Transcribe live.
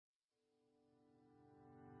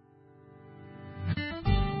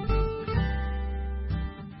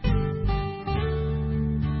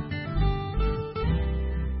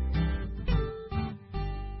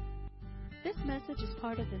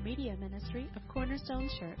part of the media ministry of Cornerstone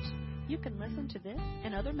Church. You can listen to this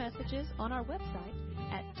and other messages on our website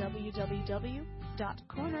at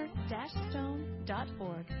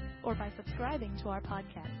www.corner-stone.org or by subscribing to our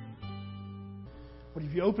podcast. Well,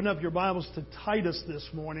 if you open up your Bibles to Titus this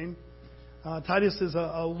morning, Titus is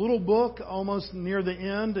a little book almost near the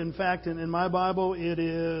end. In fact, in my Bible, it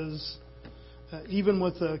is, even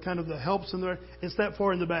with the kind of the helps in there, it's that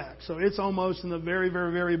far in the back. So it's almost in the very,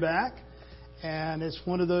 very, very back. And it's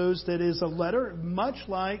one of those that is a letter, much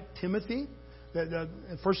like Timothy, that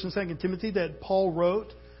 1st and 2nd Timothy, that Paul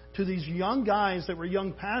wrote to these young guys that were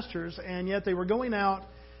young pastors, and yet they were going out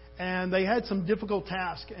and they had some difficult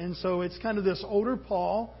tasks. And so it's kind of this older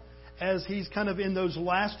Paul, as he's kind of in those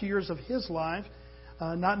last years of his life,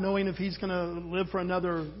 not knowing if he's going to live for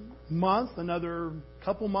another month, another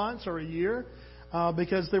couple months, or a year,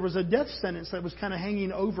 because there was a death sentence that was kind of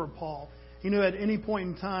hanging over Paul. He knew at any point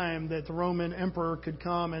in time that the Roman emperor could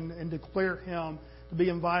come and declare him to be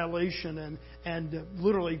in violation and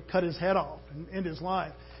literally cut his head off and end his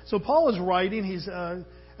life. So Paul is writing.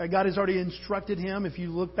 God has already instructed him. If you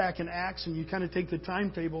look back in Acts and you kind of take the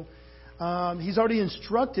timetable, he's already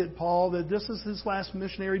instructed Paul that this is his last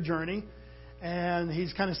missionary journey. And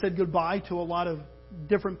he's kind of said goodbye to a lot of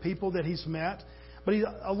different people that he's met. But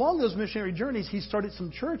along those missionary journeys, he started some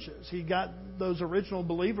churches. He got those original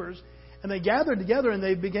believers, and they gathered together and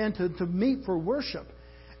they began to meet for worship.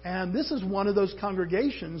 And this is one of those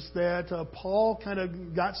congregations that Paul kind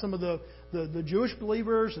of got some of the Jewish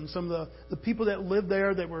believers and some of the people that lived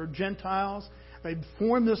there that were Gentiles. They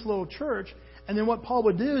formed this little church. And then what Paul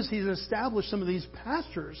would do is he'd establish some of these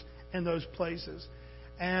pastors in those places.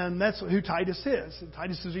 And that's who Titus is.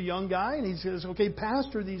 Titus is a young guy, and he says, okay,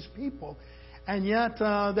 pastor these people. And yet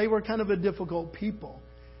they were kind of a difficult people.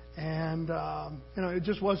 And, it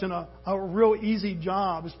just wasn't a real easy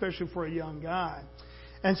job, especially for a young guy.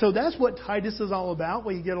 And so that's what Titus is all about.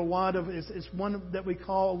 We get a lot of, it's one that we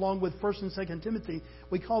call, along with 1st and 2nd Timothy,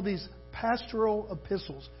 we call these pastoral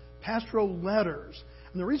epistles, pastoral letters.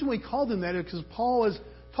 And the reason we call them that is because Paul is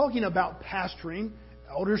talking about pastoring,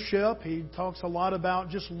 eldership. He talks a lot about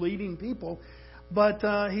just leading people. But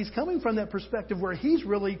he's coming from that perspective where he's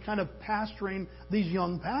really kind of pastoring these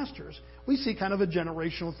young pastors. We see kind of a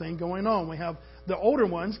generational thing going on. We have the older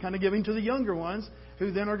ones kind of giving to the younger ones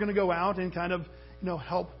who then are going to go out and kind of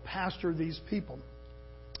help pastor these people.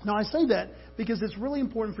 Now, I say that because it's really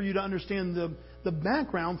important for you to understand the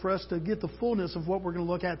background for us to get the fullness of what we're going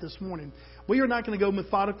to look at this morning. We are not going to go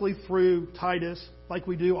methodically through Titus like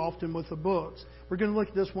we do often with the books. We're going to look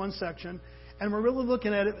at this one section, and we're really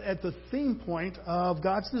looking at it at the theme point of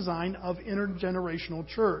God's design of intergenerational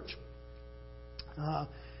church.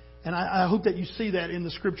 And I hope that you see that in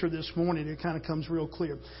the Scripture this morning. It kind of comes real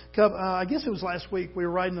clear. I guess it was last week we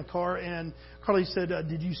were riding the car, and Carly said,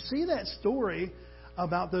 did you see that story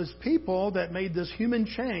about those people that made this human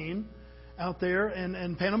chain out there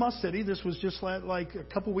in Panama City? This was just like a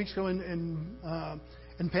couple weeks ago in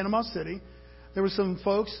Panama City. There were some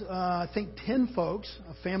folks, I think 10 folks,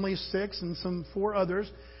 a family of 6 and some 4 others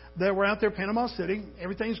that were out there in Panama City.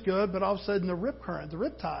 Everything's good, but all of a sudden the rip current, the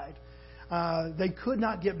rip tide, they could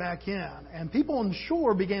not get back in. And people on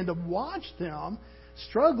shore began to watch them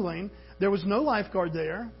struggling. There was no lifeguard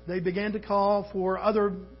there. They began to call for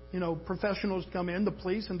other, professionals to come in, the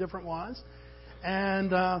police and different ones.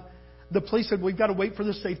 And the police said, we've got to wait for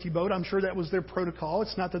the safety boat. I'm sure that was their protocol.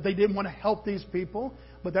 It's not that they didn't want to help these people,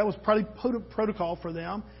 but that was probably protocol for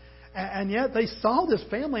them. And yet they saw this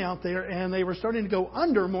family out there, and they were starting to go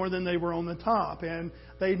under more than they were on the top. And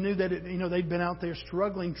they knew that they'd been out there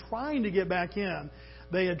struggling, trying to get back in.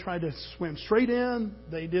 They had tried to swim straight in.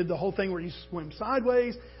 They did the whole thing where you swim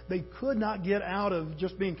sideways. They could not get out of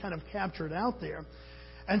just being kind of captured out there.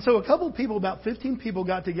 And so a couple of people, about 15 people,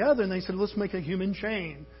 got together, and they said, let's make a human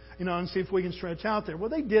chain, and see if we can stretch out there. Well,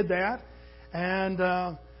 they did that, and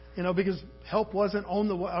because help wasn't on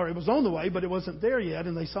the way, or it was on the way, but it wasn't there yet,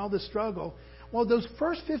 and they saw this struggle. Well, those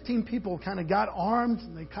first 15 people kind of got armed,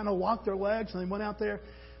 and they kind of walked their legs, and they went out there.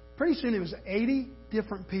 Pretty soon it was 80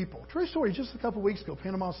 different people. True story, just a couple of weeks ago,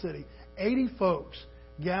 Panama City. 80 folks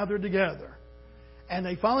gathered together. And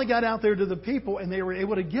they finally got out there to the people, and they were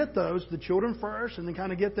able to get the children first, and then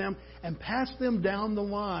kind of get them and pass them down the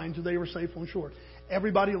line till they were safe on shore.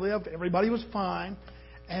 Everybody lived. Everybody was fine.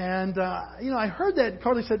 And, I heard that.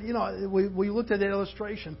 Carly said, we looked at that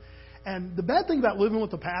illustration. And the bad thing about living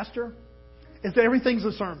with a pastor is that everything's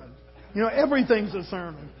a sermon. Everything's a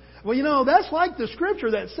sermon. Well, that's like the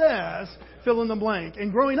Scripture that says, fill in the blank. And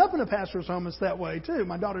growing up in a pastor's home, it's that way, too.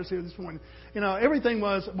 My daughter's here this morning. Everything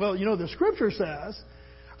was, the Scripture says.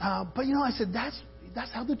 But, I said, that's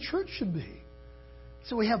how the church should be.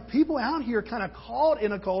 So we have people out here kind of caught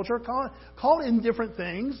in a culture, caught in different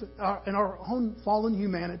things, in our own fallen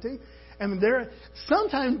humanity. And they're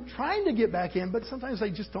sometimes trying to get back in, but sometimes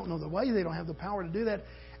they just don't know the way. They don't have the power to do that.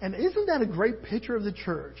 And isn't that a great picture of the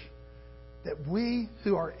church? That we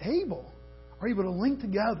who are able to link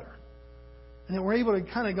together. And then we're able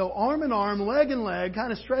to kind of go arm in arm, leg in leg,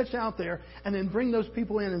 kind of stretch out there, and then bring those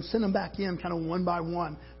people in and send them back in kind of one by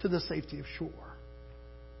one to the safety of shore.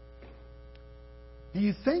 Do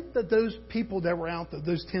you think that those people that were out there,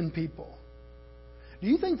 those 10 people, do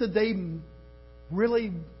you think that they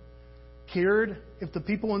really cared if the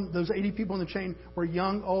people, those 80 people in the chain were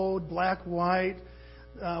young, old, black, white,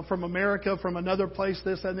 from America, from another place,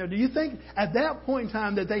 this, that, and there? Do you think at that point in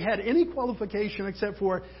time that they had any qualification except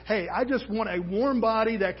for, hey, I just want a warm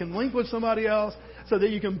body that can link with somebody else so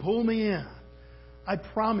that you can pull me in? I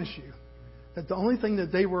promise you that the only thing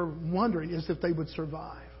that they were wondering is if they would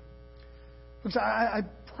survive. Because I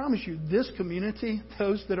promise you, this community,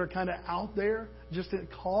 those that are kind of out there, just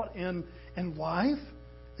caught in life,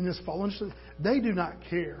 in this fallen, they do not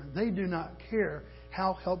care. They do not care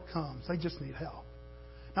how help comes. They just need help.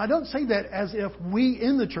 Now, I don't say that as if we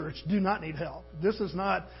in the church do not need help. This is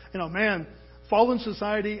not, fallen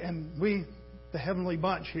society and we, the heavenly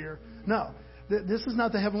bunch here. No, this is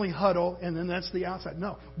not the heavenly huddle and then that's the outside.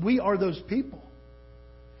 No, we are those people.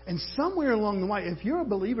 And somewhere along the way, if you're a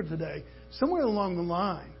believer today, somewhere along the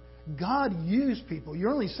line, God used people.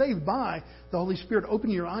 You're only saved by the Holy Spirit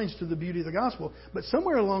opening your eyes to the beauty of the gospel. But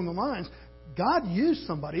somewhere along the lines, God used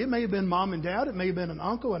somebody. It may have been mom and dad. It may have been an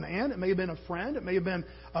uncle, an aunt. It may have been a friend. It may have been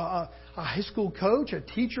a high school coach, a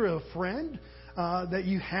teacher, a friend that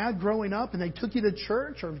you had growing up, and they took you to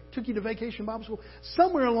church or took you to vacation Bible school.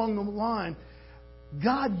 Somewhere along the line,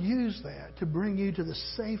 God used that to bring you to the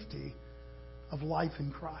safety of life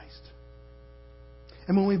in Christ.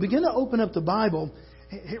 And when we begin to open up the Bible,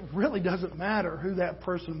 it really doesn't matter who that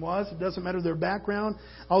person was. It doesn't matter their background,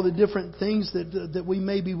 all the different things that we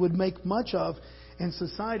maybe would make much of in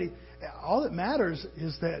society. All that matters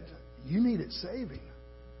is that you needed saving.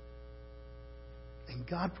 And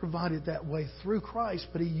God provided that way through Christ,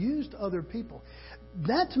 but He used other people.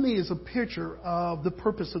 That to me is a picture of the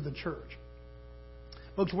purpose of the church.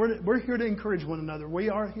 Folks, we're here to encourage one another. We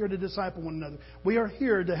are here to disciple one another. We are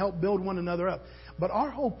here to help build one another up. But our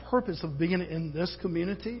whole purpose of being in this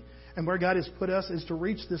community and where God has put us is to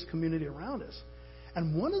reach this community around us.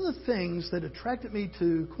 And one of the things that attracted me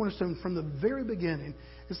to Cornerstone from the very beginning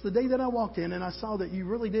is the day that I walked in and I saw that you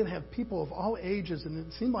really did have people of all ages and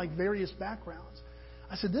it seemed like various backgrounds.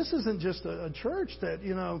 I said, this isn't just a church that,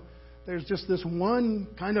 there's just this one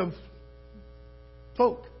kind of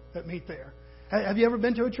folk that meet there. Have you ever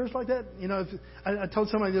been to a church like that? I told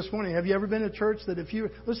somebody this morning, have you ever been to a church that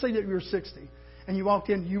let's say that you were 60 and you walked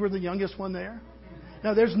in, you were the youngest one there?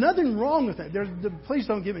 Now, there's nothing wrong with that. Please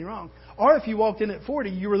don't get me wrong. Or if you walked in at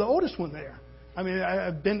 40, you were the oldest one there. I mean,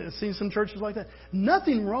 I've seen some churches like that.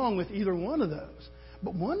 Nothing wrong with either one of those.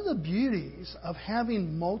 But one of the beauties of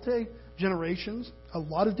having multi-generations, a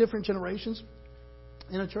lot of different generations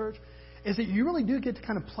in a church, is that you really do get to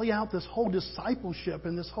kind of play out this whole discipleship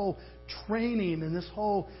and this whole training and this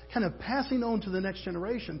whole kind of passing on to the next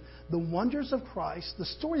generation the wonders of Christ, the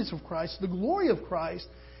stories of Christ, the glory of Christ,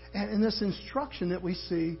 and this instruction that we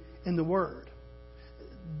see in the Word.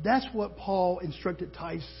 That's what Paul instructed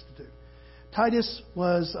Titus to do. Titus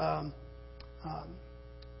was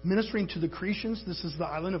ministering to the Cretans. This is the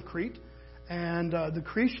island of Crete. And the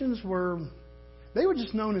Cretans were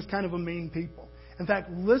just known as kind of a mean people. In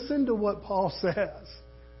fact, listen to what Paul says.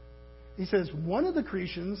 He says, one of the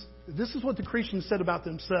Cretans, this is what the Cretans said about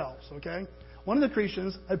themselves, okay? One of the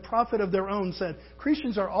Cretans, a prophet of their own, said,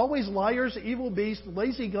 Cretans are always liars, evil beasts,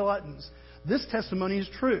 lazy gluttons. This testimony is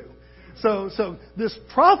true. So this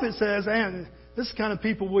prophet says, and this is the kind of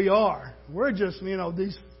people we are. We're just,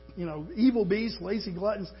 these, evil beasts, lazy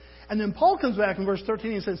gluttons. And then Paul comes back in verse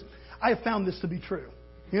 13 and says, I have found this to be true.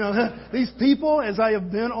 These people, as I have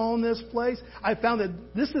been on this place, I found that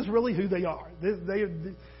this is really who they are.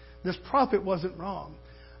 This prophet wasn't wrong.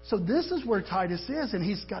 So this is where Titus is, and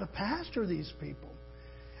he's got to pastor these people.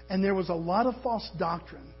 And there was a lot of false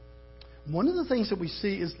doctrine. One of the things that we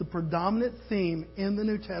see is the predominant theme in the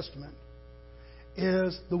New Testament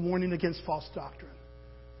is the warning against false doctrine.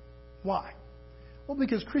 Why? Well,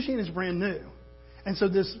 because Christianity is brand new. And so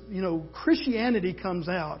this, Christianity comes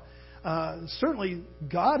out. Certainly,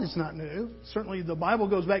 God is not new. Certainly, the Bible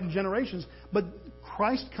goes back in generations. But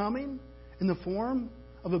Christ coming in the form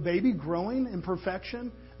of a baby growing in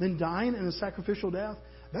perfection, then dying in a sacrificial death,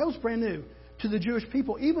 that was brand new. to the Jewish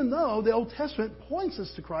people, even though the Old Testament points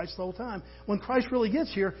us to Christ the whole time. When Christ really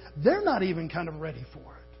gets here, they're not even kind of ready for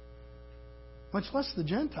it, much less the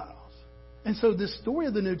Gentiles. And so this story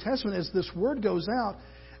of the New Testament, as this word goes out,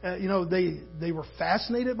 they were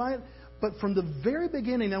fascinated by it. But from the very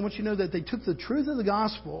beginning, I want you to know that they took the truth of the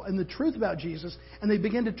gospel and the truth about Jesus, and they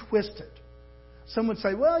began to twist it. Some would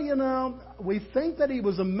say, well, we think that he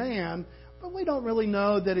was a man, but we don't really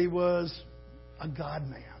know that he was a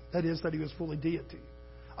God-man. That is, that he was fully deity.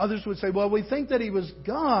 Others would say, well, we think that he was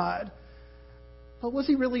God, but was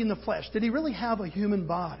he really in the flesh? Did he really have a human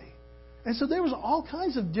body? And so there was all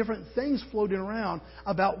kinds of different things floating around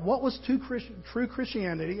about what was true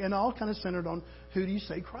Christianity, and all kind of centered on who do you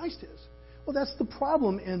say Christ is. Well, that's the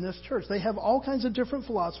problem in this church. They have all kinds of different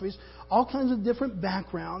philosophies, all kinds of different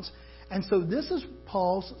backgrounds. And so this is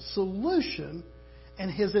Paul's solution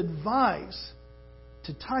and his advice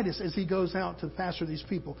to Titus as he goes out to pastor these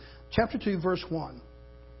people. Chapter 2, verse 1.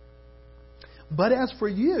 But as for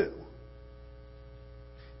you,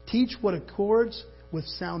 teach what accords with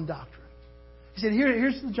sound doctrine. He said,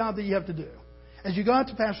 here's the job that you have to do. As you go out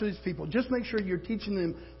to pastor these people, just make sure you're teaching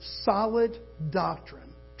them solid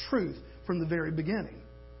doctrine, truth, from the very beginning.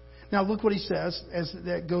 Now look what he says as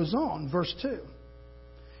that goes on. Verse 2.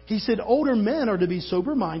 He said, older men are to be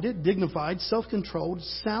sober-minded, dignified, self-controlled,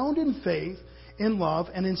 sound in faith, in love,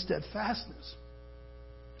 and in steadfastness.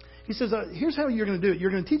 He says, here's how you're going to do it.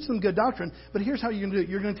 You're going to teach them good doctrine, but here's how you're going to do it.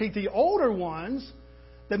 You're going to take the older ones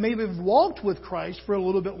that maybe have walked with Christ for a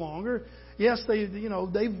little bit longer. Yes, they've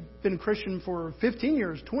been Christian for 15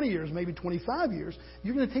 years, 20 years, maybe 25 years.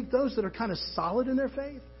 You're going to take those that are kind of solid in their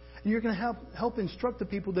faith, and you're going to help instruct the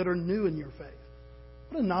people that are new in your faith.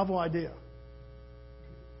 What a novel idea.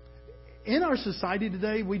 In our society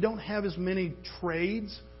today, we don't have as many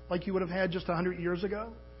trades like you would have had just 100 years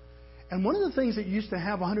ago. And one of the things that you used to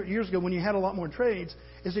have 100 years ago when you had a lot more trades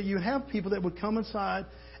is that you would have people that would come inside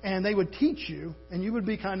and they would teach you, and you would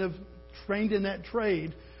be kind of trained in that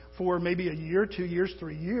trade for maybe a year, 2 years,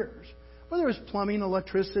 3 years. Whether it was plumbing,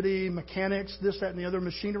 electricity, mechanics, this, that, and the other,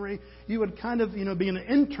 machinery, you would kind of be an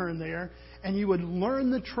intern there, and you would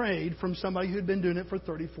learn the trade from somebody who had been doing it for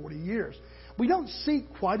 30, 40 years. We don't see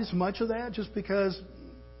quite as much of that just because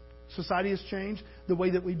society has changed. The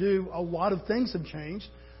way that we do a lot of things have changed.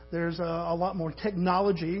 There's a lot more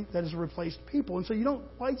technology that has replaced people. And so you don't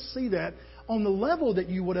quite see that on the level that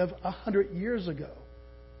you would have 100 years ago.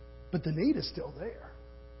 But the need is still there.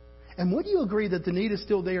 And would you agree that the need is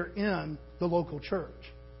still there in the local church?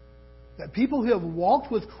 That people who have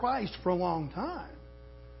walked with Christ for a long time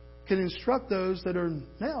can instruct those that are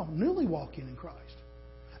now newly walking in Christ.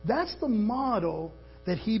 That's the model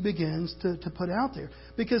that he begins to put out there.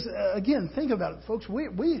 Because, again, think about it, folks.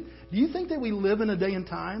 Do you think that we live in a day and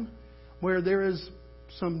time where there is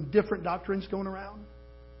some different doctrines going around?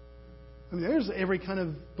 I mean, there's every kind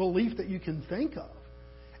of belief that you can think of.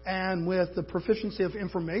 And with the proficiency of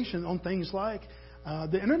information on things like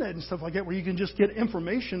the internet and stuff like that, where you can just get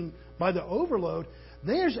information by the overload,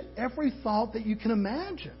 there's every thought that you can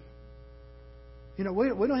imagine. We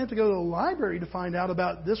don't have to go to the library to find out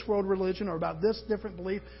about this world religion or about this different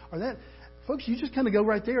belief or that. Folks, you just kind of go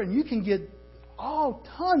right there and you can get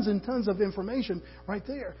tons and tons of information right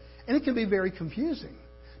there. And it can be very confusing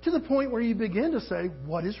to the point where you begin to say,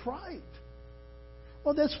 what is right?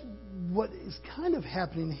 Well, that's what is kind of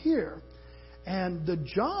happening here. And the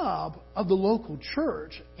job of the local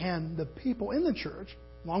church and the people in the church,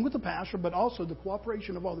 along with the pastor, but also the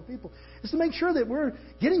cooperation of all the people, is to make sure that we're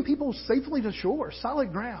getting people safely to shore,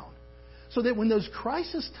 solid ground, so that when those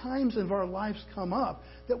crisis times of our lives come up,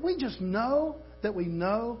 that we just know that we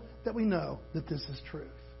know that we know that this is truth.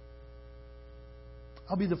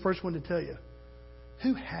 I'll be the first one to tell you,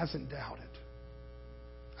 who hasn't doubted?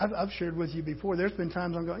 I've shared with you before, there's been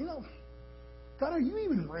times I'm going, God, are you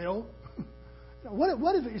even real?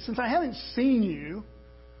 What if, since I haven't seen you,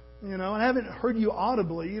 and I haven't heard you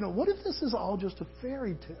audibly, what if this is all just a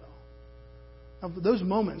fairy tale? Now, those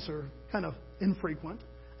moments are kind of infrequent,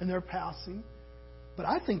 and they're passing. But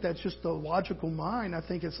I think that's just the logical mind. I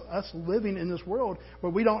think it's us living in this world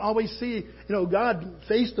where we don't always see, God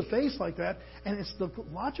face to face like that. And it's the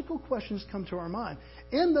logical questions come to our mind.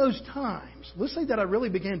 In those times, let's say that I really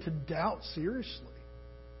began to doubt seriously.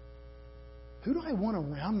 Who do I want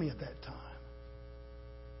around me at that time?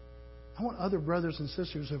 I want other brothers and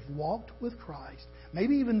sisters who have walked with Christ,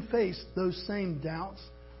 maybe even faced those same doubts,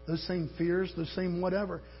 those same fears, those same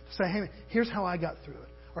whatever, to say, hey, here's how I got through it.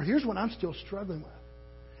 Or here's what I'm still struggling with.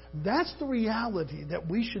 That's the reality that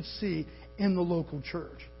we should see in the local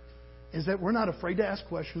church. Is that we're not afraid to ask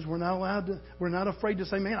questions. We're not afraid to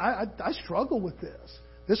say, man, I struggle with this.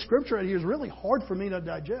 This scripture right here is really hard for me to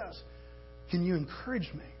digest. Can you encourage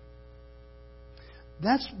me?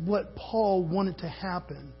 That's what Paul wanted to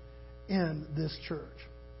happen in this church.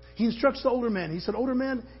 He instructs the older men. He said, older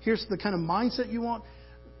men, here's the kind of mindset you want.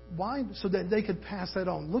 Why? So that they could pass that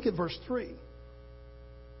on. Look at verse 3.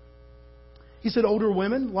 He said, older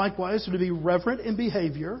women, likewise, are to be reverent in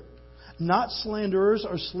behavior, not slanderers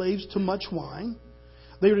or slaves to much wine.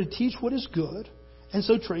 They are to teach what is good, and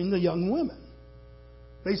so train the young women.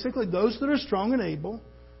 Basically, those that are strong and able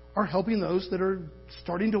are helping those that are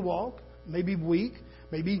starting to walk, maybe weak,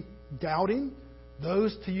 maybe doubting.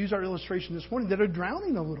 Those, to use our illustration this morning, that are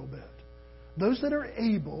drowning a little bit. Those that are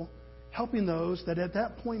able, helping those that at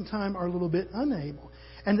that point in time are a little bit unable.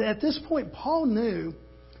 And at this point, Paul knew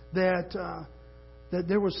that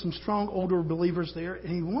there was some strong older believers there,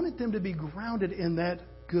 and he wanted them to be grounded in that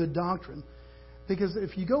good doctrine. Because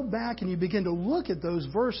if you go back and you begin to look at those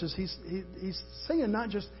verses, he's saying not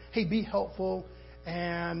just, hey, be helpful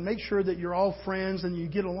and make sure that you're all friends and you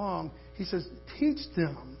get along. He says, teach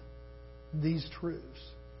them these truths.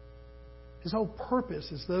 His whole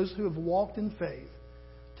purpose is those who have walked in faith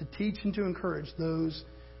to teach and to encourage those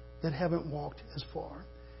that haven't walked as far.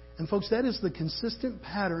 And folks, that is the consistent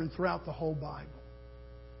pattern throughout the whole Bible.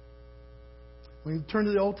 When you turn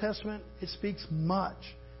to the Old Testament, it speaks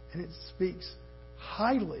much and it speaks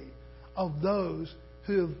highly of those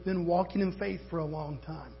who have been walking in faith for a long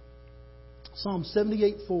time. Psalm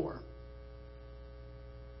 78:4.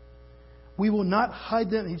 We will not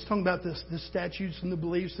hide them. He's talking about the statutes and the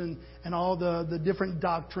beliefs and all the different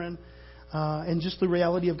doctrine and just the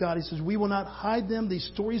reality of God. He says, we will not hide them, these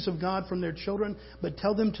stories of God, from their children, but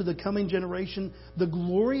tell them to the coming generation the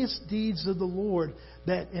glorious deeds of the Lord,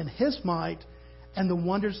 that in His might and the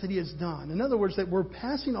wonders that He has done. In other words, that we're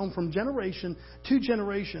passing on from generation to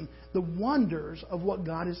generation the wonders of what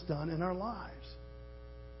God has done in our lives.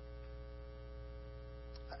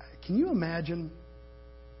 Can you imagine,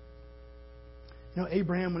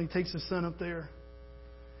 Abraham, when he takes his son up there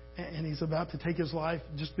and he's about to take his life,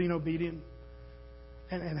 just being obedient,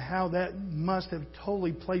 and how that must have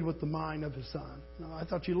totally played with the mind of his son. I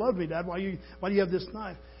thought you loved me, Dad. Why do you have this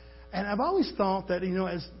knife? And I've always thought that,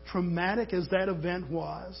 as traumatic as that event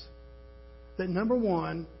was, that number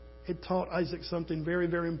one, it taught Isaac something very,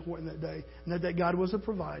 very important that day, and that God was a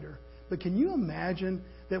provider. But can you imagine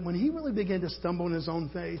that when he really began to stumble in his own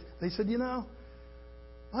faith, they said,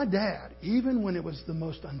 my dad, even when it was the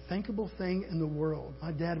most unthinkable thing in the world,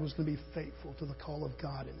 my dad was going to be faithful to the call of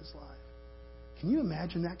God in his life. Can you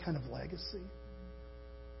imagine that kind of legacy?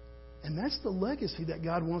 And that's the legacy that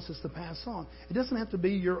God wants us to pass on. It doesn't have to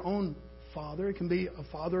be your own father. It can be a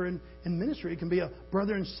father in ministry. It can be a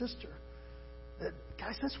brother and sister.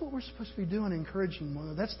 Guys, that's what we're supposed to be doing, encouraging one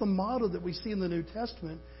another. That's the model that we see in the New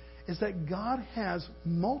Testament, is that God has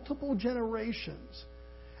multiple generations.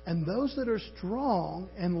 And those that are strong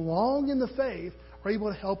and long in the faith are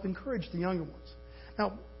able to help encourage the younger ones.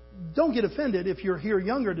 Now, don't get offended if you're here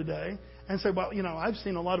younger today and say, well, I've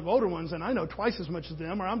seen a lot of older ones and I know twice as much as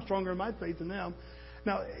them, or I'm stronger in my faith than them.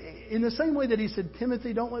 Now, in the same way that he said,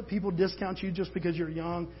 Timothy, don't let people discount you just because you're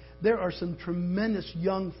young. There are some tremendous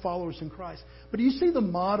young followers in Christ. But do you see the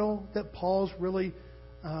model that Paul's really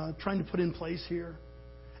trying to put in place here?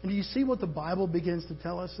 And do you see what the Bible begins to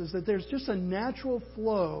tell us? Is that there's just a natural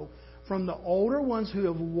flow from the older ones who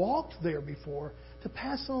have walked there before to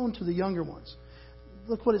pass on to the younger ones.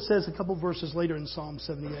 Look what it says a couple verses later in Psalm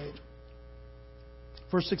 78.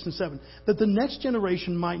 Verse 6 and 7. That the next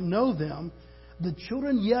generation might know them, the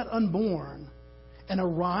children yet unborn, and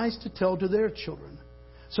arise to tell to their children,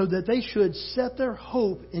 so that they should set their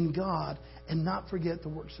hope in God and not forget the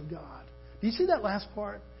works of God. Do you see that last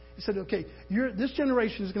part? He said, okay, this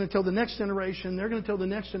generation is going to tell the next generation. They're going to tell the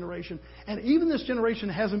next generation. And even this generation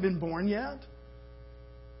hasn't been born yet.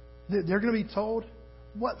 They're going to be told,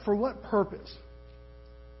 for what purpose?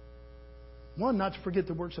 One, not to forget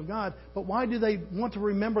the works of God. But why do they want to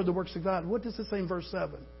remember the works of God? What does it say in verse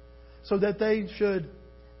 7? So that they should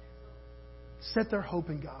set their hope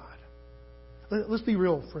in God. Let's be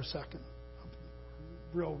real for a second.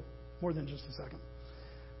 Real, more than just a second.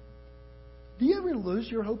 Do you ever lose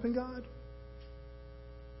your hope in God?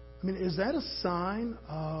 I mean, is that a sign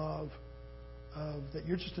of that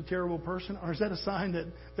you're just a terrible person? Or is that a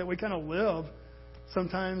sign that we kind of live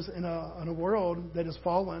sometimes in a world that is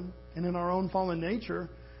fallen, and in our own fallen nature,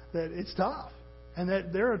 that it's tough? And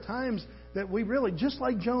that there are times that we really, just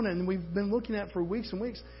like Jonah, and we've been looking at for weeks and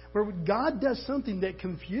weeks, where God does something that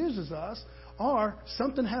confuses us, or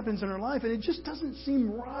something happens in our life and it just doesn't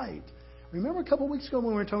seem right. Remember a couple of weeks ago when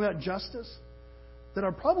we were talking about justice? That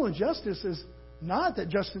our problem with justice is not that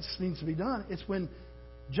justice needs to be done. It's when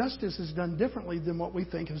justice is done differently than what we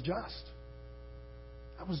think is just.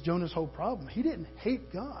 That was Jonah's whole problem. He didn't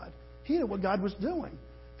hate God. He hated what God was doing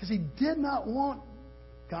because he did not want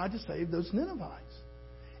God to save those Ninevites.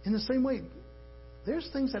 In the same way, there's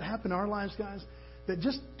things that happen in our lives, guys, that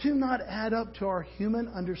just do not add up to our human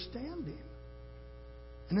understanding.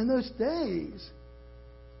 And in those days,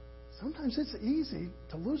 sometimes it's easy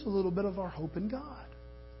to lose a little bit of our hope in God.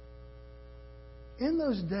 In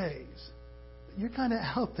those days, you're kind of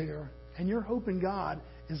out there and your hope in God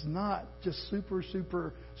is not just super,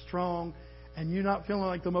 super strong and you're not feeling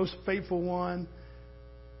like the most faithful one.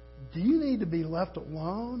 Do you need to be left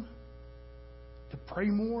alone to pray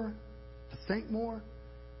more, to think more?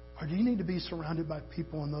 Or do you need to be surrounded by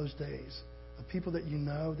people in those days, the people that you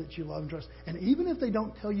know, that you love and trust? And even if they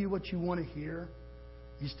don't tell you what you want to hear,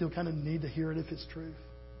 you still kind of need to hear it if it's truth.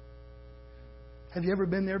 Have you ever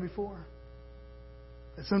been there before?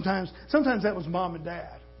 Sometimes that was mom and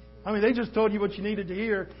dad. I mean, they just told you what you needed to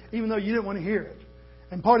hear, even though you didn't want to hear it.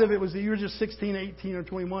 And part of it was that you were just 16, 18, or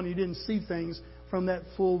 21. And you didn't see things from that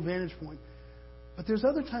full vantage point. But there's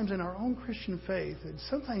other times in our own Christian faith that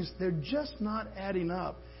sometimes they're just not adding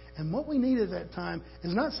up. And what we need at that time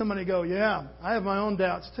is not somebody to go, yeah, I have my own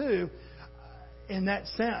doubts too, in that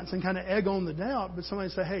sense, and kind of egg on the doubt, but somebody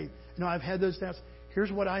say, hey, I've had those doubts.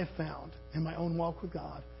 Here's what I've found in my own walk with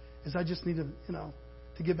God, is I just need to,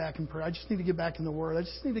 to get back in prayer. I just need to get back in the Word. I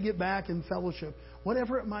just need to get back in fellowship,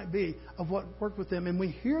 whatever it might be, of what worked with them. And we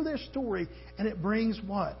hear their story, and it brings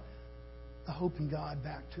what? The hope in God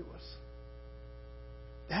back to us.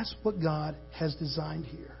 That's what God has designed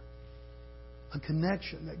here. A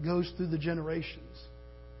connection that goes through the generations.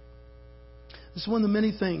 This is one of the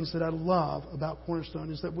many things that I love about Cornerstone,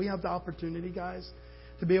 is that we have the opportunity, guys,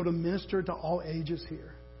 to be able to minister to all ages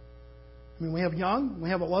here. I mean, we have young, we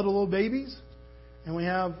have a lot of little babies, and we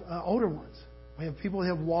have older ones. We have people who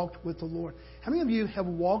have walked with the Lord. How many of you have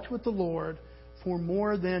walked with the Lord for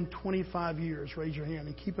more than 25 years? Raise your hand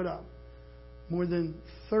and keep it up. More than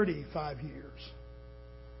 35 years.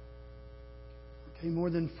 Okay, more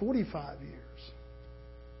than 45 years.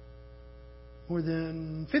 More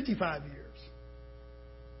than 55 years.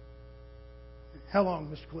 How long,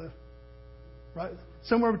 Mr. Cliff? Right?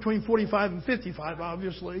 Somewhere between 45 and 55,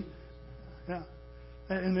 obviously. Yeah.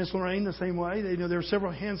 And Miss Lorraine, the same way. There were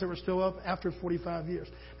several hands that were still up after 45 years.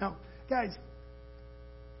 Now, guys,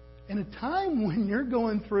 in a time when you're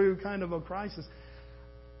going through kind of a crisis,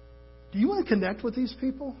 do you want to connect with these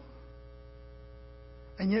people?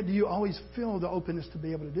 And yet, do you always feel the openness to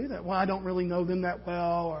be able to do that? Well, I don't really know them that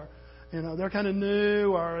well, or they're kind of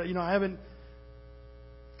new, or I haven't.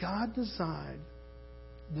 God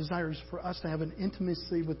desires for us to have an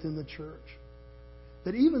intimacy within the church.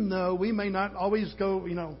 That even though we may not always go,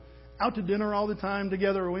 out to dinner all the time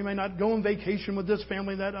together, or we may not go on vacation with this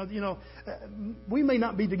family, we may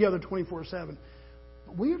not be together 24/7.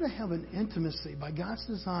 But we are to have an intimacy by God's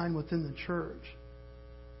design within the church.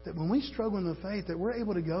 That when we struggle in the faith, that we're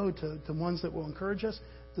able to go to ones that will encourage us,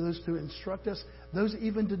 those to instruct us, those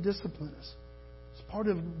even to discipline us. It's part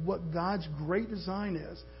of what God's great design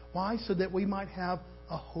is. Why? So that we might have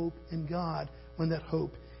a hope in God when that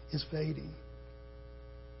hope is fading.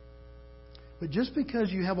 But just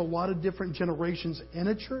because you have a lot of different generations in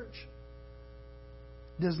a church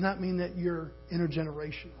does not mean that you're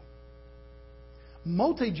intergenerational.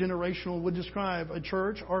 Multi-generational would describe a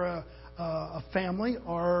church or a family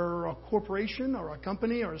or a corporation or a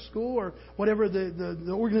company or a school or whatever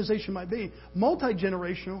the organization might be.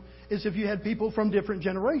 Multi-generational is if you had people from different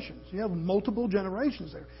generations. You have multiple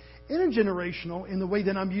generations there. Intergenerational, in the way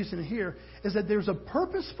that I'm using it here, is that there's a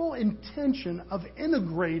purposeful intention of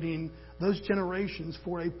integrating those generations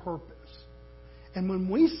for a purpose. And when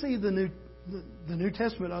we see the New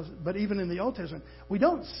Testament, but even in the Old Testament, we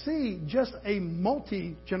don't see just a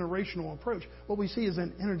multi-generational approach. What we see is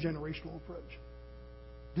an intergenerational approach.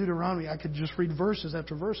 Deuteronomy, I could just read verses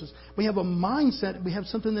after verses. We have a mindset, we have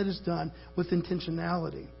something that is done with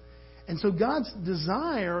intentionality. And so God's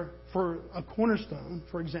desire for a Cornerstone,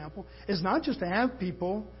 for example, is not just to have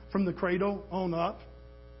people from the cradle on up,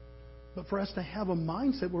 but for us to have a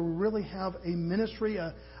mindset where we really have a ministry,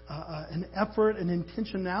 an effort, an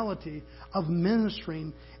intentionality of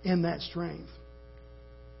ministering in that strength.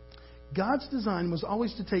 God's design was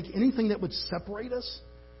always to take anything that would separate us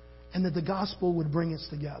and that the gospel would bring us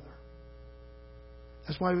together.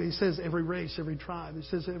 That's why he says every race, every tribe. He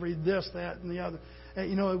says every this, that, and the other.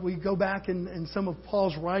 We go back in some of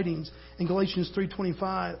Paul's writings in Galatians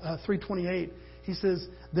 3:28. He says,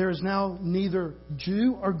 there is now neither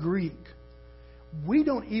Jew or Greek. We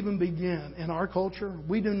don't even begin, in our culture,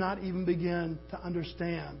 we do not even begin to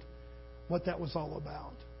understand what that was all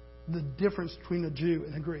about. The difference between a Jew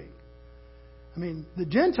and a Greek. I mean, the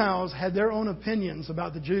Gentiles had their own opinions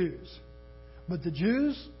about the Jews. But the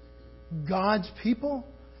Jews, God's people,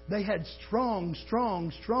 they had strong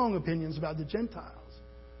opinions about the Gentiles.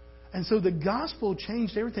 And so the gospel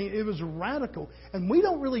changed everything. It was radical. And we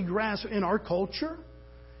don't really grasp in our culture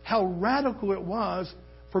how radical it was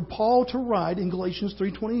for Paul to write in Galatians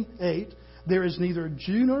 3:28, there is neither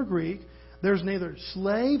Jew nor Greek, there's neither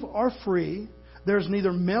slave or free, there's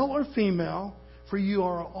neither male or female, for you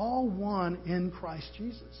are all one in Christ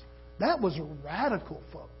Jesus. That was radical,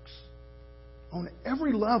 folks, on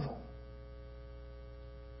every level.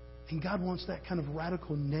 And God wants that kind of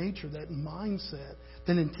radical nature, that mindset,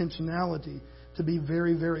 that intentionality to be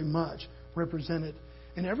very, very much represented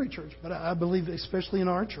in every church, but I believe especially in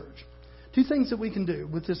our church. Two things that we can do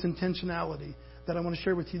with this intentionality that I want to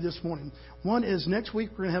share with you this morning. One is next week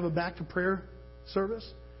we're going to have a back to prayer service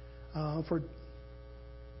for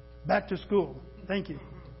back to school. Thank you.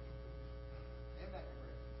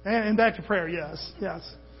 And back to prayer, yes.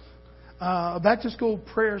 A back to school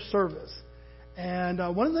prayer service. And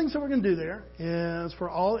one of the things that we're going to do there is for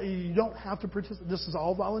all, you don't have to participate. This is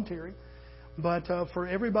all voluntary. But for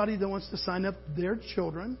everybody that wants to sign up their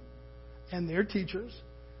children and their teachers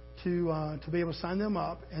to be able to sign them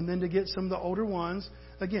up, and then to get some of the older ones.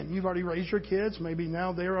 Again, you've already raised your kids. Maybe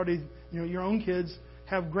now they're already, your own kids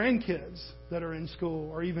have grandkids that are in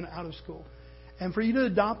school or even out of school. And for you to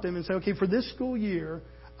adopt them and say, okay, for this school year,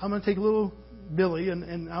 I'm going to take little Billy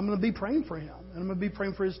and I'm going to be praying for him. And I'm going to be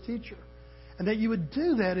praying for his teacher. And that you would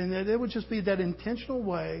do that, and that it would just be that intentional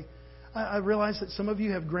way. I realize that some of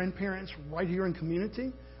you have grandparents right here in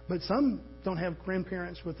community, but some don't have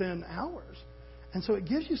grandparents within hours. And so it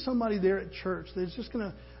gives you somebody there at church that's just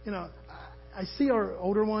going to, I see our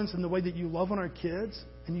older ones and the way that you love on our kids,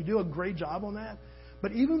 and you do a great job on that.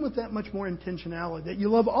 But even with that much more intentionality, that you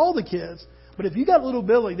love all the kids, but if you got little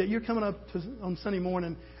Billy that you're coming up to on Sunday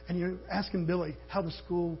morning and you're asking Billy how the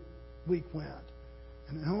school week went,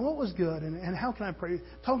 and what was good, and how can I pray?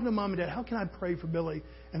 Talking to mom and dad, how can I pray for Billy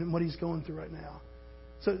and what he's going through right now?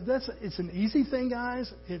 So it's an easy thing,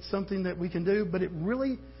 guys. It's something that we can do, but it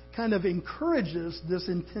really kind of encourages this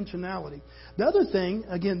intentionality. The other thing,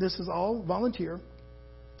 again, this is all volunteer,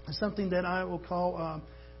 is something that I will call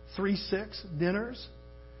 3-6 dinners.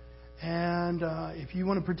 And if you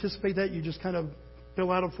want to participate in that, you just kind of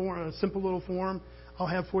fill out a simple little form I'll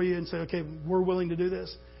have for you and say, okay, we're willing to do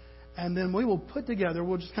this. And then we will put together,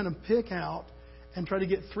 we'll just kind of pick out and try to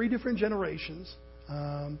get 3 different generations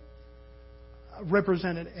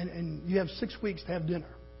represented. And you have 6 weeks to have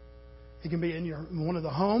dinner. It can be in one of the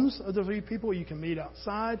homes of the 3 people. You can meet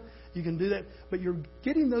outside. You can do that. But you're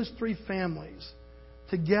getting those 3 families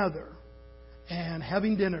together and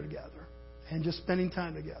having dinner together and just spending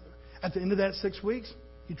time together. At the end of that 6 weeks,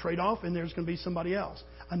 you trade off and there's going to be somebody else,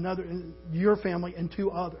 your family and 2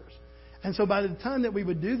 others. And so by the time that we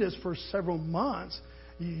would do this for several months,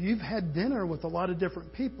 you've had dinner with a lot of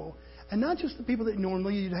different people. And not just the people that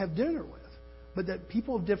normally you'd have dinner with, but that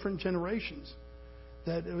people of different generations.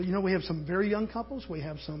 That, we have some very young couples, we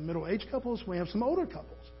have some middle-aged couples, we have some older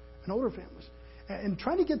couples and older families. And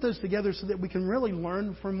trying to get those together so that we can really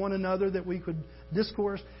learn from one another, that we could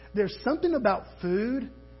discourse. There's something about food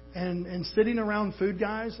and sitting around food,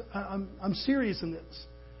 guys. I'm serious in this.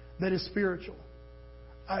 That is spiritual.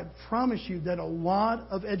 I promise you that a lot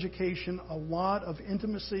of education, a lot of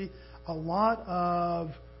intimacy, a lot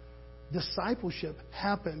of discipleship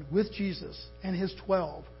happened with Jesus and His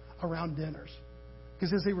 12 around dinners.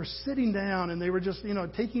 Because as they were sitting down and they were just,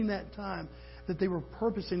 taking that time, that they were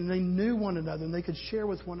purposing and they knew one another and they could share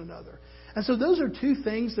with one another. And so those are 2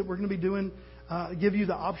 things that we're going to be doing, give you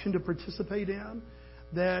the option to participate in,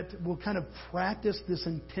 that will kind of practice this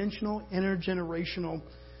intentional, intergenerational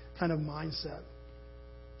kind of mindset.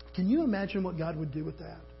 Can you imagine what God would do with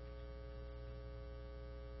that?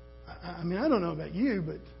 I mean, I don't know about you,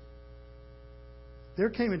 but there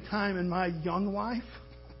came a time in my young life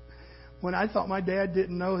when I thought my dad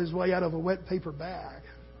didn't know his way out of a wet paper bag.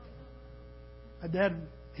 My dad,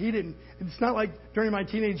 he didn't. It's not like during my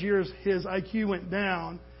teenage years his IQ went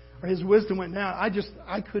down or his wisdom went down.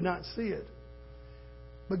 I could not see it.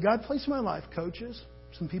 But God placed in my life coaches,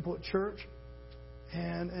 some people at church,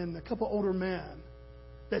 and a couple older men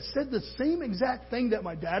that said the same exact thing that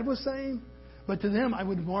my dad was saying, but to them I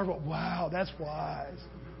would marvel, wow, that's wise.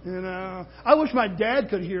 I wish my dad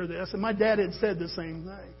could hear this, and my dad had said the same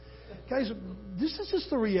thing. Guys, this is just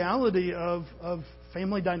the reality of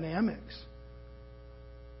family dynamics.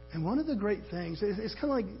 And one of the great things, it's kind of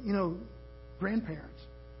like, grandparents.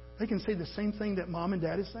 They can say the same thing that mom and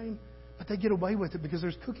dad is saying, but they get away with it because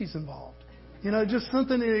there's cookies involved. Just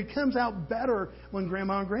something that it comes out better when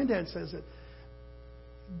Grandma and Granddad says it.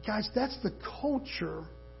 Guys, that's the culture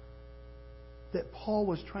that Paul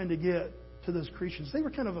was trying to get to those Christians. They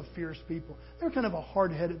were kind of a fierce people. They were kind of a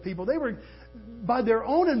hard-headed people. They were, by their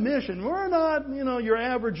own admission, we're not, your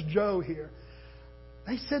average Joe here.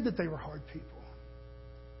 They said that they were hard people.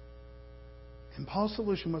 And Paul's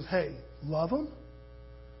solution was, hey, love them,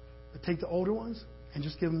 but take the older ones and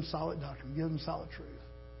just give them solid doctrine, give them solid truth.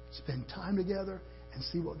 Spend time together and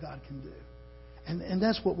see what God can do. And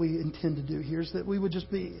that's what we intend to do here, is that we would just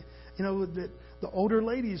be, that the older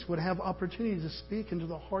ladies would have opportunity to speak into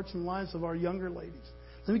the hearts and lives of our younger ladies.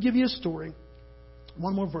 Let me give you a story.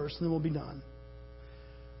 One more verse, and then we'll be done.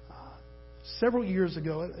 Several years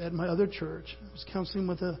ago at my other church, I was counseling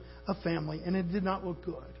with a family, and it did not look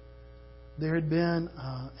good. There had been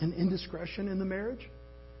an indiscretion in the marriage,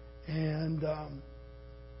 and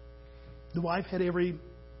the wife had every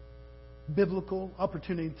biblical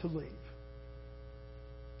opportunity to leave.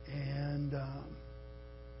 And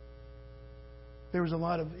there was a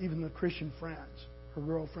lot of even the Christian friends, her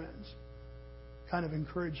girlfriends, kind of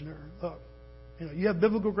encouraging her. Look, you have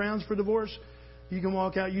biblical grounds for divorce. You can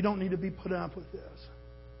walk out. You don't need to be put up with this.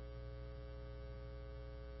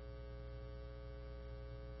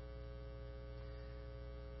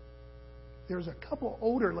 There's a couple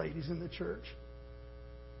older ladies in the church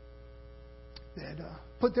that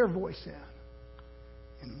put their voice in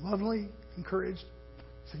and lovingly encouraged,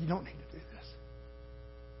 said, you don't need to do this.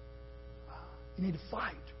 You need to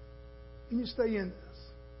fight. You need to stay in this.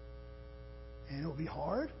 And it will be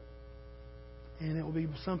hard. And it will be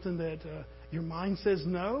something that your mind says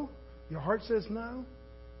no. Your heart says no.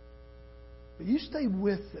 But you stay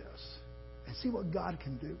with this and see what God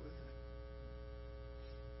can do with it.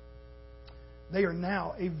 They are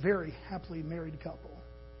now a very happily married couple.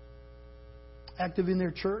 Active in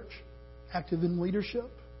their church. Active in leadership.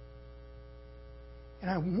 And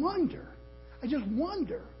I just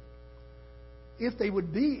wonder if they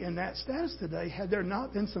would be in that status today had there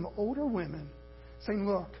not been some older women saying,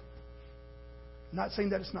 look, I'm not saying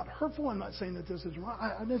that it's not hurtful. I'm not saying that this is wrong.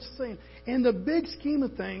 I'm just saying, in the big scheme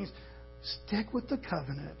of things, stick with the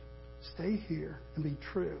covenant. Stay here and be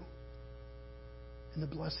true. And the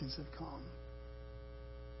blessings have come.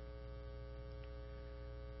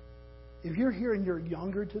 If you're here and you're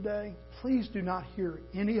younger today, please do not hear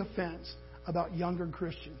any offense about younger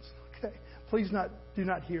Christians. Okay? Please do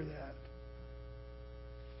not hear that.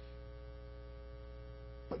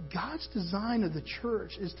 But God's design of the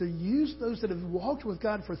church is to use those that have walked with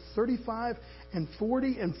God for 35 and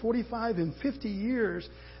 40 and 45 and 50 years.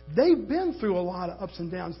 They've been through a lot of ups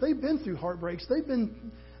and downs. They've been through heartbreaks. They've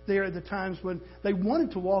been there at the times when they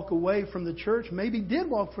wanted to walk away from the church, maybe did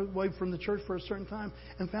walk away from the church for a certain time,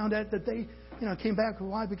 and found out that they came back.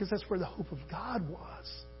 Why? Because that's where the hope of God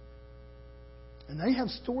was. And they have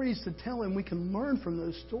stories to tell, and we can learn from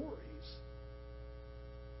those stories.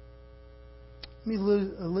 Let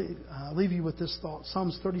me leave you with this thought.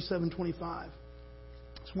 Psalms 37:25.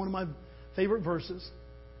 It's one of my favorite verses.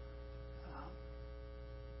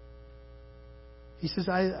 He says,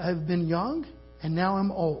 I've been young, and now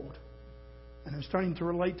I'm old. And I'm starting to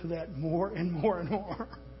relate to that more and more and more.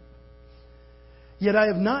 Yet I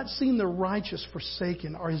have not seen the righteous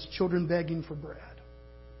forsaken or his children begging for bread.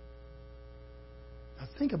 Now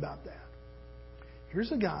think about that.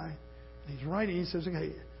 Here's a guy, and he's writing, he says,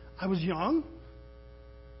 okay, I was young,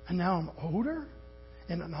 and now I'm older,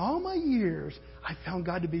 and in all my years, I found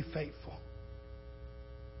God to be faithful.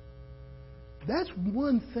 That's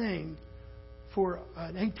one thing for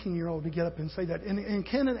an 18-year-old to get up and say that. And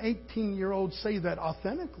can an 18-year-old say that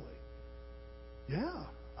authentically? Yeah,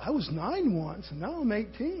 I was 9 once, and now I'm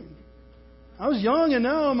 18. I was young, and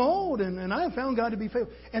now I'm old, and I have found God to be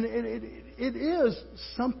faithful. And it is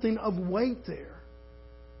something of weight there.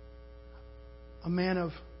 A man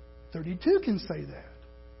of 32 can say that.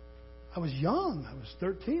 I was young. I was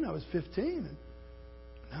 13. I was 15. And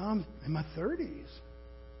now I'm in my 30s.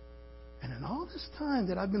 And in all this time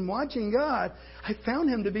that I've been watching God, I found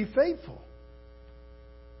Him to be faithful.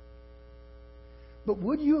 But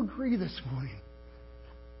would you agree this morning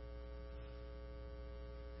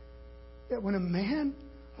that when a man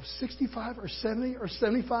of 65 or 70 or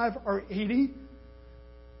 75 or 80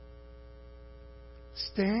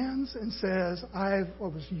 stands and says, I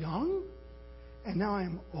was young, and now I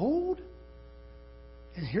am old,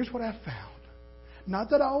 and here's what I found.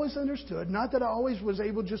 Not that I always understood, not that I always was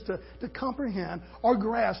able just to comprehend or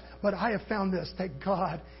grasp, but I have found this, that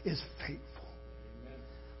God is faithful. Amen.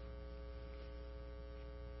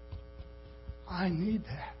 I need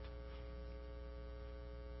that.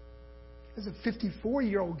 as a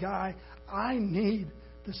 54-year-old guy, I need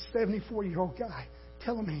the 74-year-old guy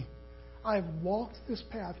telling me, I have walked this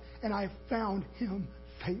path and I have found him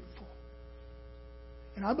faithful.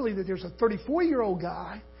 And I believe that there's a 34-year-old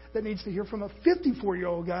guy that needs to hear from a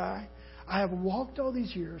 54-year-old guy. I have walked all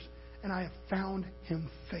these years and I have found him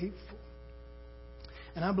faithful.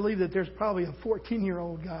 And I believe that there's probably a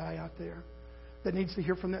 14-year-old guy out there that needs to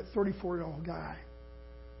hear from that 34-year-old guy.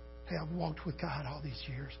 Hey, I've walked with God all these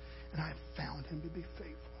years and I have found him to be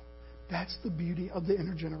faithful. That's the beauty of the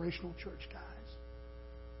intergenerational church, guys.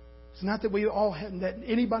 It's not that we all that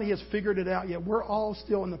anybody has figured it out yet. We're all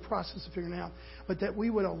still in the process of figuring it out. But that we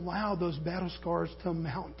would allow those battle scars to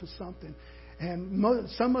amount to something. And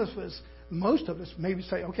most of us maybe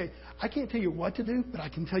say, okay, I can't tell you what to do, but I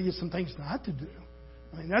can tell you some things not to do.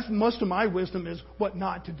 I mean, that's most of my wisdom is what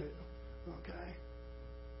not to do. Okay?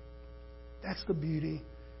 That's the beauty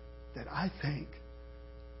that I think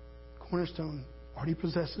Cornerstone already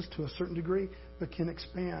possesses to a certain degree, but can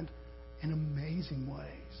expand in amazing ways.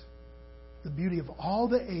 The beauty of all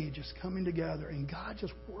the ages coming together and God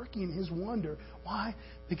just working His wonder. Why?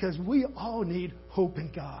 Because we all need hope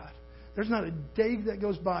in God. There's not a day that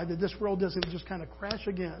goes by that this world doesn't just kind of crash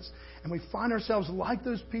against. And we find ourselves like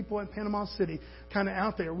those people in Panama City, kind of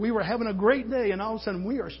out there. We were having a great day, and all of a sudden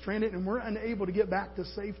we are stranded and we're unable to get back to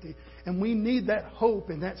safety. And we need that hope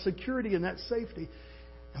and that security and that safety.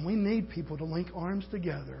 And we need people to link arms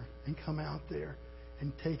together and come out there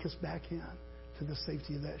and take us back in to the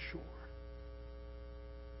safety of that shore.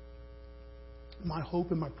 My hope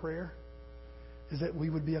and my prayer is that we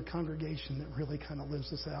would be a congregation that really kind of lives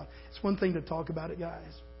this out. It's one thing to talk about it,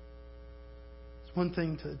 guys. It's one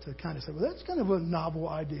thing to kind of say, well, that's kind of a novel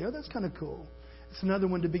idea. That's kind of cool. It's another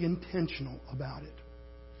one to be intentional about it.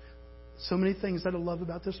 So many things that I love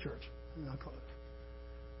about this church.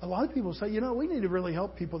 A lot of people say, we need to really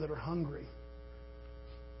help people that are hungry.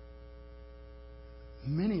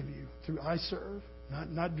 Many of you, through iServe,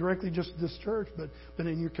 not directly just this church, but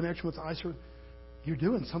in your connection with iServe, you're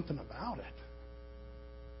doing something about it.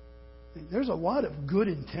 There's a lot of good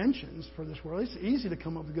intentions for this world. It's easy to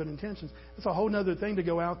come up with good intentions. It's a whole other thing to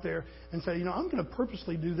go out there and say, I'm going to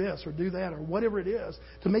purposely do this or do that or whatever it is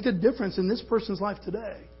to make a difference in this person's life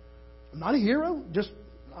today. I'm not a hero, just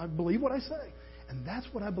I believe what I say. And that's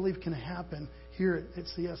what I believe can happen here at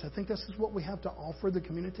CS. I think this is what we have to offer the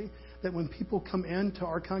community, that when people come into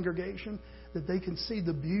our congregation, that they can see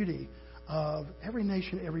the beauty of every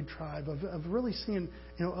nation, every tribe, of really seeing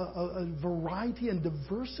a variety and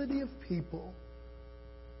diversity of people,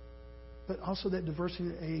 but also that diversity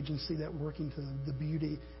in age, and see that working to the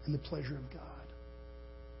beauty and the pleasure of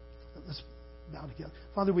God. Let's bow together.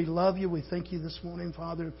 Father, we love you. We thank you this morning,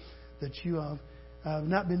 Father, that you have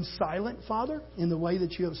not been silent, Father, in the way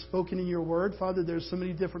that you have spoken in your word. Father, there's so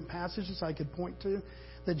many different passages I could point to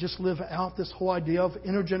that just live out this whole idea of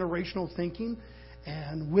intergenerational thinking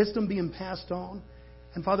and wisdom being passed on.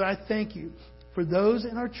 And Father, I thank you for those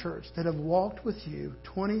in our church that have walked with you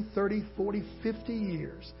 20, 30, 40, 50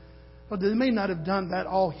 years. Well, they may not have done that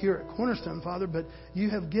all here at Cornerstone, Father, but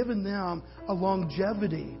you have given them a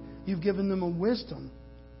longevity. You've given them a wisdom.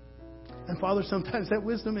 And Father, sometimes that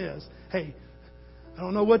wisdom is, hey, I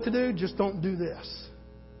don't know what to do, just don't do this.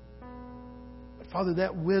 But Father,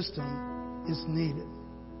 that wisdom is needed.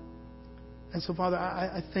 And so, Father,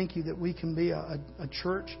 I thank you that we can be a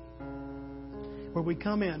church where we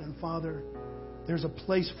come in and, Father, there's a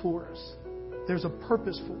place for us. There's a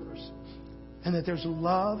purpose for us. And that there's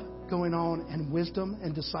love going on and wisdom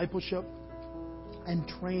and discipleship and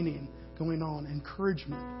training going on,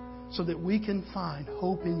 encouragement, so that we can find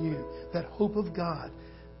hope in you, that hope of God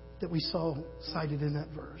that we saw cited in that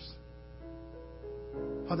verse.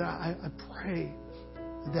 Father, I pray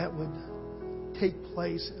that would take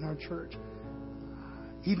place in our church,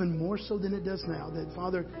 even more so than it does now. That,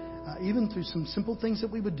 Father, even through some simple things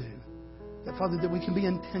that we would do, that, Father, that we can be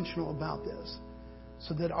intentional about this,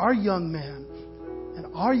 so that our young men and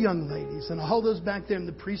our young ladies and all those back there in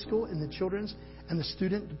the preschool and the children's and the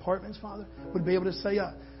student departments, Father, would be able to say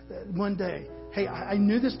one day, hey, I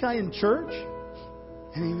knew this guy in church,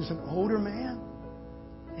 and he was an older man,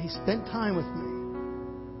 and he spent time with me,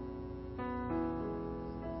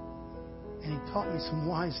 and he taught me some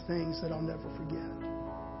wise things that I'll never forget.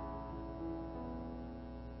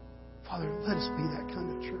 Father, let us be that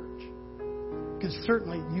kind of church, because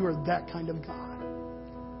certainly you are that kind of God.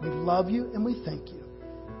 We love you and we thank you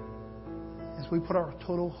as we put our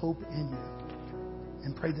total hope in you,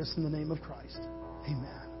 and pray this in the name of Christ.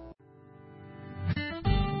 Amen.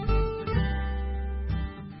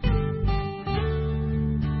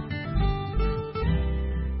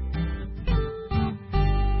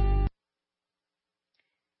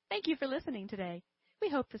 Thank you for listening today. We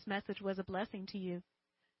hope this message was a blessing to you.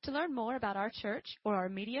 To learn more about our church or our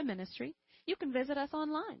media ministry, you can visit us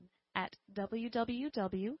online at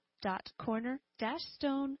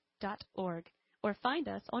www.corner-stone.org or find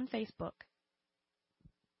us on Facebook.